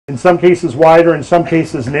in some cases wider, in some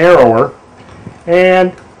cases narrower.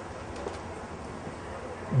 And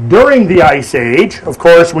during the Ice Age, of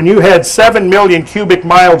course, when you had 7 million cubic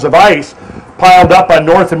miles of ice piled up on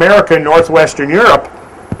North America and northwestern Europe,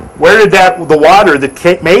 where did the water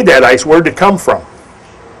that made that ice, where did it come from?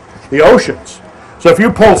 The oceans. So if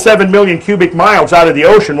you pull 7 million cubic miles out of the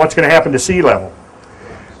ocean, what's going to happen to sea level?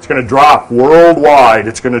 It's going to drop worldwide.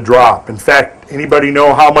 It's going to drop. In fact, anybody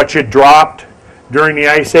know how much it dropped during the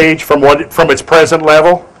Ice Age from its present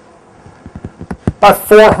level? About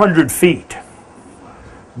 400 feet.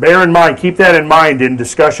 Bear in mind, keep that in mind in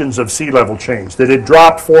discussions of sea level change, that it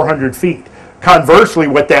dropped 400 feet. Conversely,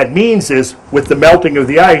 what that means is, with the melting of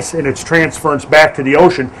the ice and its transference back to the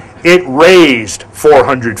ocean, it raised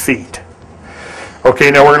 400 feet.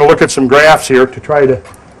 Okay, now we're going to look at some graphs here to try to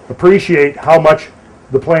appreciate how much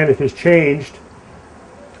the planet has changed.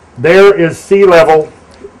 There is sea level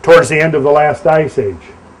towards the end of the last ice age.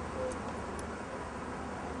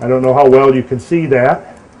 I don't know how well you can see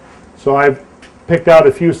that. So I've picked out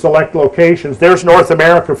a few select locations. There's North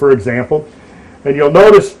America, for example. And you'll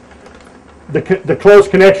notice the close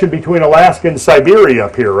connection between Alaska and Siberia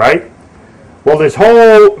up here, right? Well, this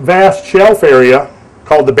whole vast shelf area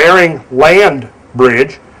called the Bering Land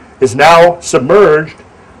Bridge is now submerged,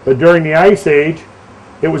 but during the Ice Age,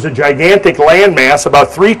 it was a gigantic landmass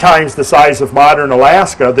about 3 times the size of modern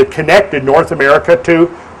Alaska that connected North America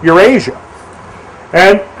to Eurasia.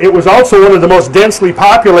 And it was also one of the most densely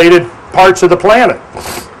populated parts of the planet,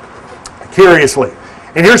 curiously.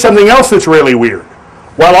 And here's something else that's really weird.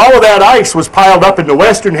 While all of that ice was piled up in the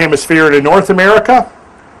Western Hemisphere and in North America,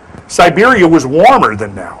 Siberia was warmer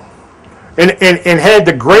than now and had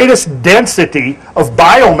the greatest density of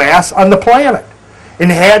biomass on the planet and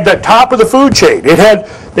had the top of the food chain. It had,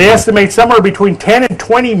 they estimate, somewhere between 10 and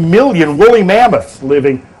 20 million woolly mammoths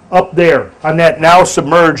living up there on that now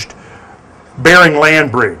submerged Bering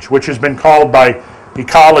Land Bridge, which has been called by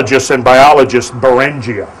ecologists and biologists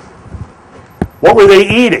Beringia. What were they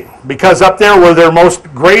eating? Because up there where their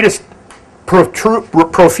greatest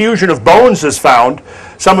profusion of bones is found,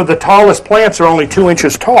 some of the tallest plants are only 2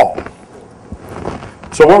 inches tall.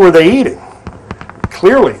 So what were they eating?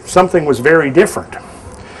 Clearly, something was very different.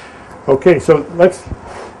 Okay, so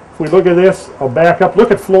if we look at this, I'll back up.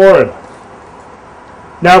 Look at Florida.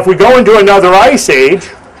 Now, if we go into another ice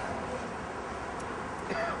age,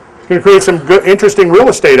 it's going to create some good, interesting real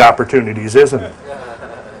estate opportunities, isn't it?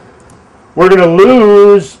 We're going to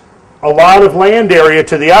lose a lot of land area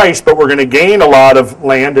to the ice, but we're going to gain a lot of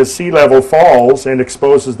land as sea level falls and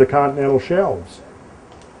exposes the continental shelves.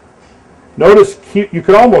 Notice you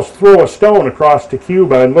could almost throw a stone across to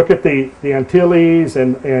Cuba and look at the Antilles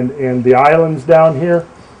and the islands down here.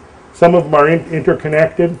 Some of them are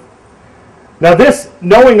interconnected. Now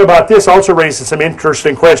knowing about this also raises some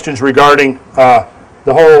interesting questions regarding the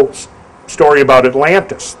whole story about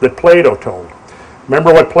Atlantis that Plato told.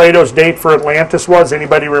 Remember what Plato's date for Atlantis was?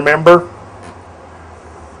 Anybody remember?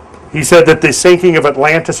 He said that the sinking of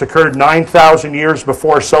Atlantis occurred 9,000 years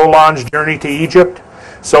before Solon's journey to Egypt.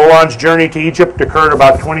 Solon's journey to Egypt occurred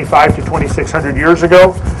about 2,500 to 2,600 years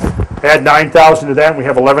ago. Add 9,000 to that, and we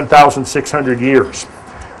have 11,600 years.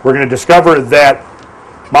 We're going to discover that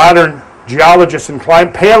modern geologists and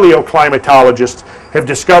paleoclimatologists have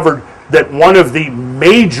discovered that one of the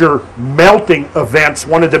major melting events,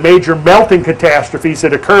 one of the major melting catastrophes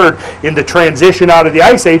that occurred in the transition out of the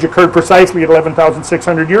Ice Age occurred precisely at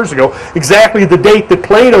 11,600 years ago, exactly the date that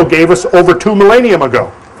Plato gave us over 2 millennium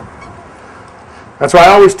ago. That's why I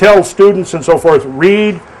always tell students and so forth,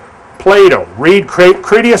 read Plato, read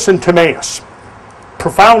Critias and Timaeus.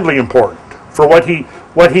 Profoundly important for what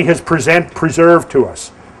he has preserved to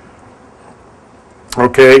us.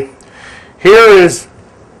 Okay, here is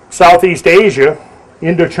Southeast Asia,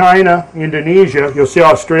 Indochina, Indonesia. You'll see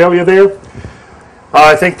Australia there.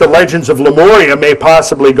 I think the legends of Lemuria may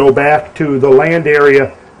possibly go back to the land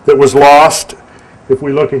area that was lost. If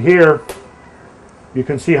we look at here, you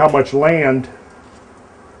can see how much land,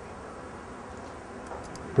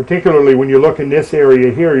 particularly when you look in this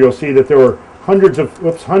area here, you'll see that there were hundreds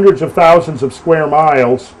of thousands of square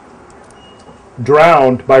miles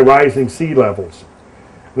drowned by rising sea levels.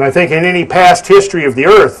 And I think in any past history of the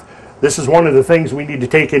Earth, this is one of the things we need to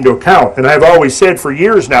take into account. And I've always said for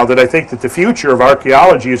years now that I think that the future of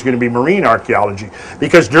archaeology is going to be marine archaeology.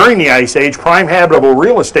 Because during the Ice Age, prime habitable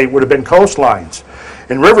real estate would have been coastlines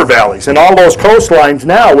and river valleys. And all those coastlines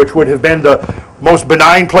now, which would have been the most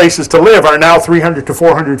benign places to live, are now 300 to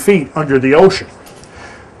 400 feet under the ocean.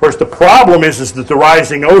 Of course, the problem is that the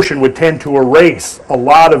rising ocean would tend to erase a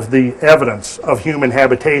lot of the evidence of human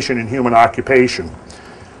habitation and human occupation.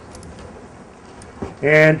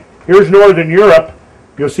 And here's Northern Europe.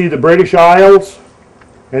 You'll see the British Isles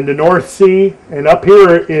and the North Sea, and up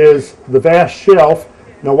here is the vast shelf.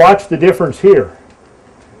 Now watch the difference here.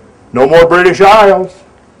 No more British Isles.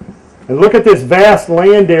 And look at this vast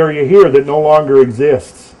land area here that no longer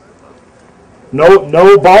exists.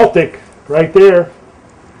 No Baltic right there.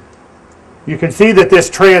 You can see that this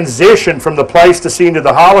transition from the Pleistocene to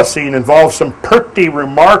the Holocene involves some pretty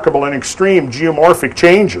remarkable and extreme geomorphic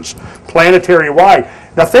changes, planetary-wide.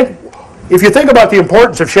 Now if you think about the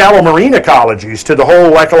importance of shallow marine ecologies to the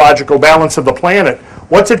whole ecological balance of the planet,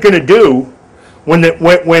 what's it going to do when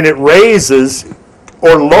it raises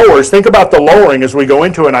or lowers? Think about the lowering as we go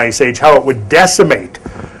into an ice age, how it would decimate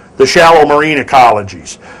the shallow marine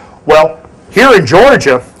ecologies. Well, here in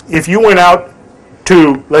Georgia, if you went out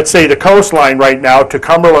to, let's say, the coastline right now, to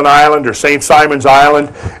Cumberland Island or St. Simon's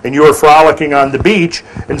Island, and you were frolicking on the beach,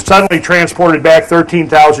 and suddenly transported back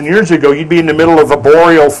 13,000 years ago, you'd be in the middle of a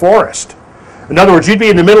boreal forest. In other words, you'd be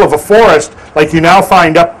in the middle of a forest like you now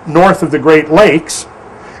find up north of the Great Lakes,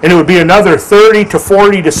 and it would be another 30 to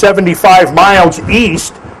 40 to 75 miles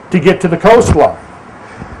east to get to the coastline.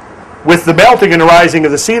 With the melting and the rising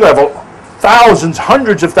of the sea level, thousands,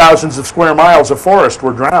 hundreds of thousands of square miles of forest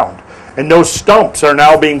were drowned. And those stumps are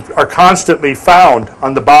now are constantly found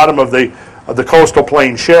on the bottom of the coastal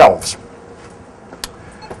plain shelves.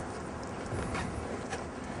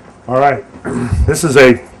 All right, this is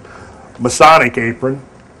a Masonic apron,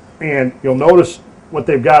 and you'll notice what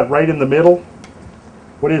they've got right in the middle.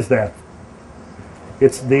 What is that?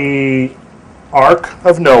 It's the Ark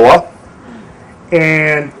of Noah,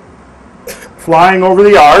 and flying over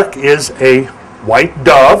the Ark is a white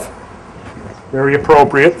dove. Very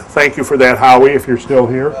appropriate. Thank you for that, Howie, if you're still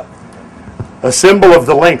here. A symbol of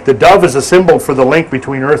the link. The dove is a symbol for the link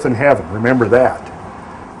between earth and heaven. Remember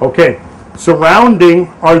that. Okay. Surrounding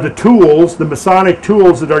are the tools, the Masonic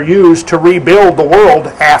tools that are used to rebuild the world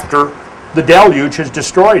after the deluge has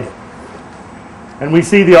destroyed it. And we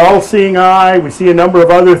see the all-seeing eye. We see a number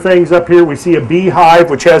of other things up here. We see a beehive,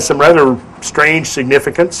 which has some rather strange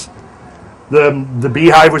significance. The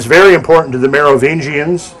beehive was very important to the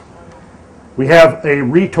Merovingians. We have a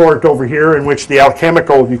retort over here in which the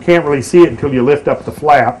alchemical, you can't really see it until you lift up the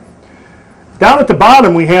flap. Down at the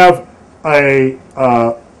bottom we have a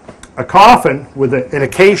coffin with an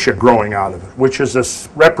acacia growing out of it, which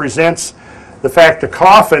represents the fact the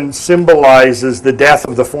coffin symbolizes the death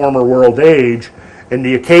of the former world age, and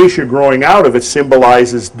the acacia growing out of it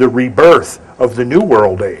symbolizes the rebirth of the new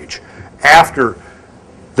world age after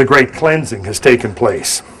the great cleansing has taken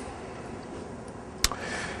place.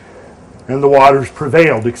 And the waters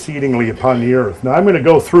prevailed exceedingly upon the earth. Now I'm going to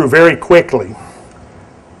go through very quickly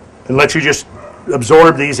and let you just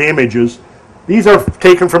absorb these images. These are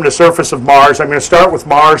taken from the surface of Mars. I'm going to start with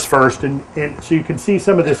Mars first, and so you can see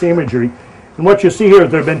some of this imagery. And what you see here,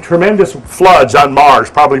 there have been tremendous floods on Mars.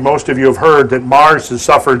 Probably most of you have heard that Mars has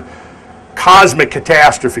suffered cosmic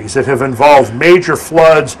catastrophes that have involved major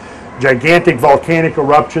floods, gigantic volcanic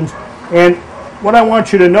eruptions, and what I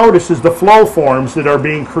want you to notice is the flow forms that are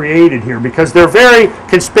being created here, because they're very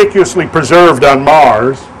conspicuously preserved on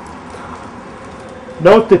Mars.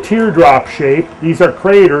 Note the teardrop shape. These are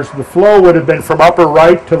craters. The flow would have been from upper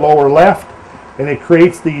right to lower left, and it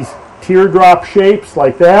creates these teardrop shapes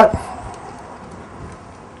like that.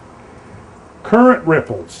 Current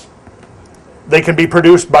ripples. They can be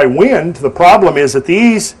produced by wind. The problem is that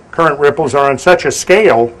these current ripples are on such a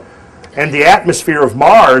scale, and the atmosphere of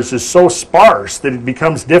Mars is so sparse that it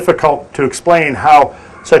becomes difficult to explain how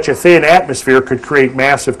such a thin atmosphere could create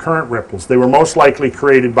massive current ripples. They were most likely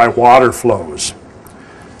created by water flows.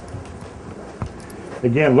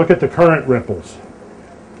 Again, look at the current ripples.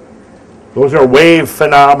 Those are wave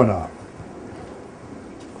phenomena.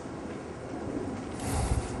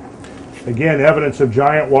 Again, evidence of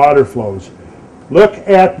giant water flows. Look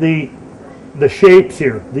at the shapes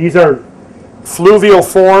here. These are fluvial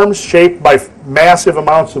forms shaped by massive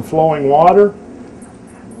amounts of flowing water.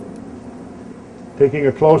 Taking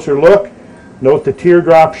a closer look, note the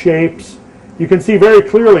teardrop shapes. You can see very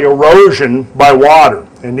clearly erosion by water.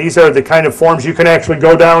 And these are the kind of forms you can actually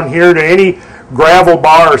go down here to any gravel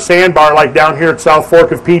bar or sandbar like down here at South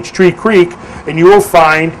Fork of Peachtree Creek, and you will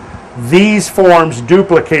find these forms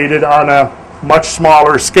duplicated on a much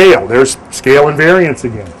smaller scale. There's scale invariance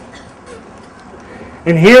again.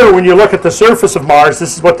 And here, when you look at the surface of Mars,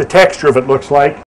 this is what the texture of it looks like.